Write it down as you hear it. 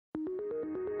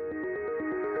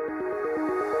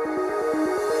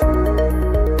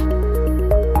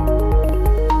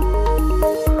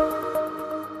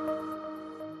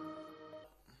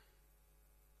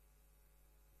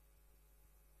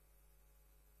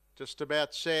Just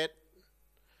about set.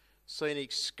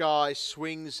 Scenic Sky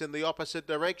swings in the opposite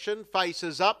direction,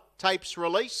 faces up, tapes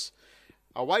release.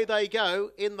 Away they go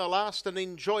in the last, and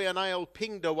Enjoy a Nail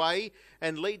pinged away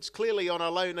and leads clearly on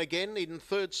Alone Again. In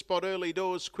third spot, early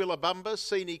doors, Quillabumba,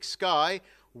 Scenic Sky.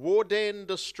 Warden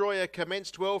Destroyer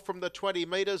commenced well from the 20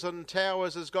 metres, and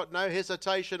Towers has got no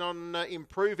hesitation on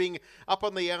improving up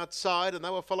on the outside, and they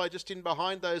will follow just in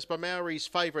behind those by Maori's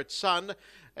Favourite Son.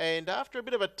 And after a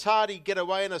bit of a tardy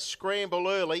getaway and a scramble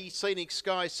early, Scenic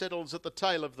Sky settles at the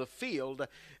tail of the field.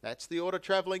 That's the order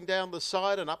travelling down the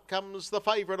side, and up comes the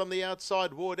favourite on the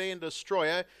outside, Warden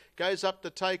Destroyer. Goes up to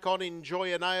take on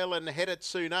Enjoy a Nail and head it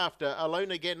soon after.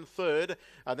 Alone Again third,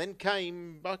 and then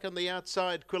came back on the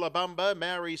outside, Quillabumba,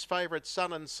 Maori's Favourite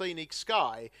Son and Scenic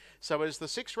Sky. So as the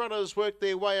six runners work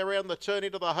their way around the turn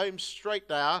into the home straight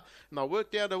now, and they'll work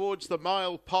down towards the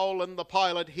mile pole and the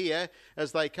pilot here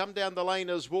as they come down the lane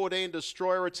as Warden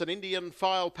Destroyer. It's an Indian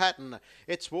file pattern.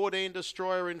 It's Warden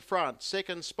Destroyer in front.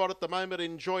 Second spot at the moment,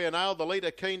 Enjoy a Nail. The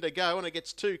leader keen to go, and it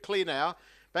gets too clear now.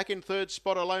 Back in third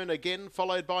spot, Alone Again,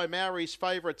 followed by Maori's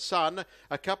Favourite Son.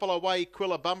 A couple away,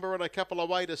 Quillabumba, and a couple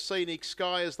away to Scenic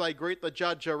Sky as they greet the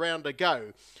judge around to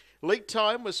go. Lead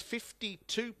time was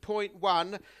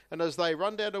 52.1, and as they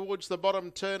run down towards the bottom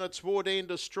turn, it's Warden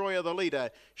Destroyer, the leader.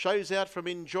 Shows out from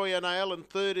Enjoy a Nail, and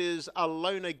third is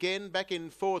Alone Again. Back in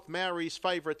fourth, Maori's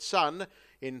Favourite Son.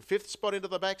 In fifth spot into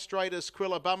the back straight is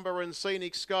Quillabumba, and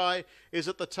Scenic Sky is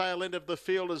at the tail end of the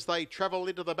field as they travel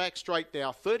into the back straight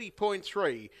now.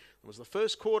 30.3. It was the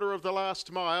first quarter of the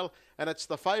last mile, and it's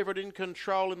the favourite in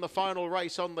control in the final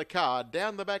race on the card.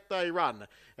 Down the back they run,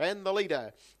 and the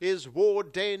leader is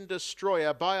Warden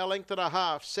Destroyer by a length and a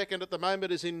half. Second at the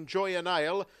moment is Enjoy a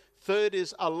Nail. Third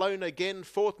is Alone Again.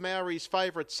 Fourth, Maori's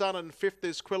Favourite Son. And fifth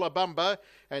is Quillabumba.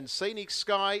 And Scenic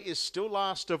Sky is still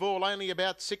last of all, only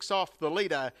about 6 off the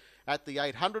leader. At the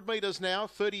 800 metres now,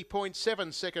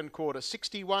 30.7 second quarter,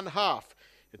 61 half.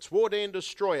 It's Warden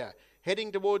Destroyer.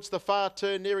 Heading towards the far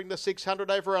turn, nearing the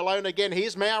 600 over Alone Again.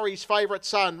 Here's Maori's Favourite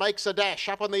Son. Makes a dash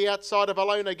up on the outside of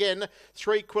Alone Again.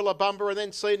 3 Quillabumba and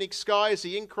then Scenic Sky as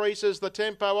he increases the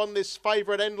tempo on this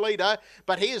favourite and leader.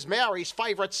 But here's Maori's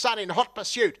Favourite Son in hot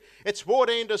pursuit. It's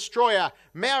Warden Destroyer.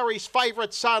 Maori's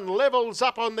Favourite Son levels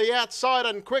up on the outside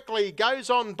and quickly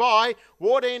goes on by.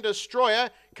 Warden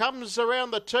Destroyer comes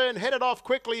around the turn, headed off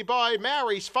quickly by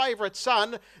Maori's Favourite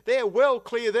Son. They're well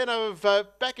clear then of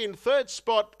back in third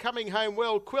spot, coming home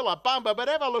well, Quillabumba. But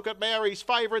have a look at Maori's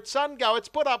Favourite Son go. It's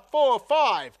put up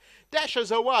 4-5.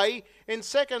 Dashes away. In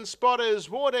second spot is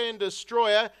Warden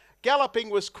Destroyer. Galloping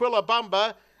was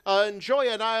Quillabumba. Enjoy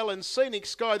a Nail and Scenic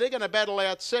Sky. They're going to battle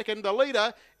out second. The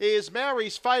leader is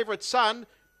Maori's Favourite Son.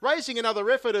 Raising another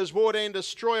effort as Warden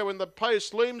Destroyer when the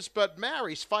post looms, but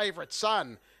Maori's Favourite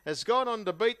Son has gone on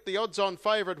to beat the odds-on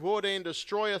favourite Warden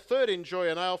Destroyer. Third, Enjoy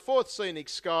a Nail. Fourth, Scenic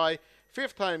Sky.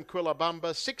 Fifth, home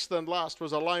Quillabumba. Sixth and last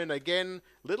was Alone Again.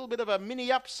 Little bit of a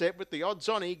mini upset with the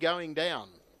odds-on-y going down.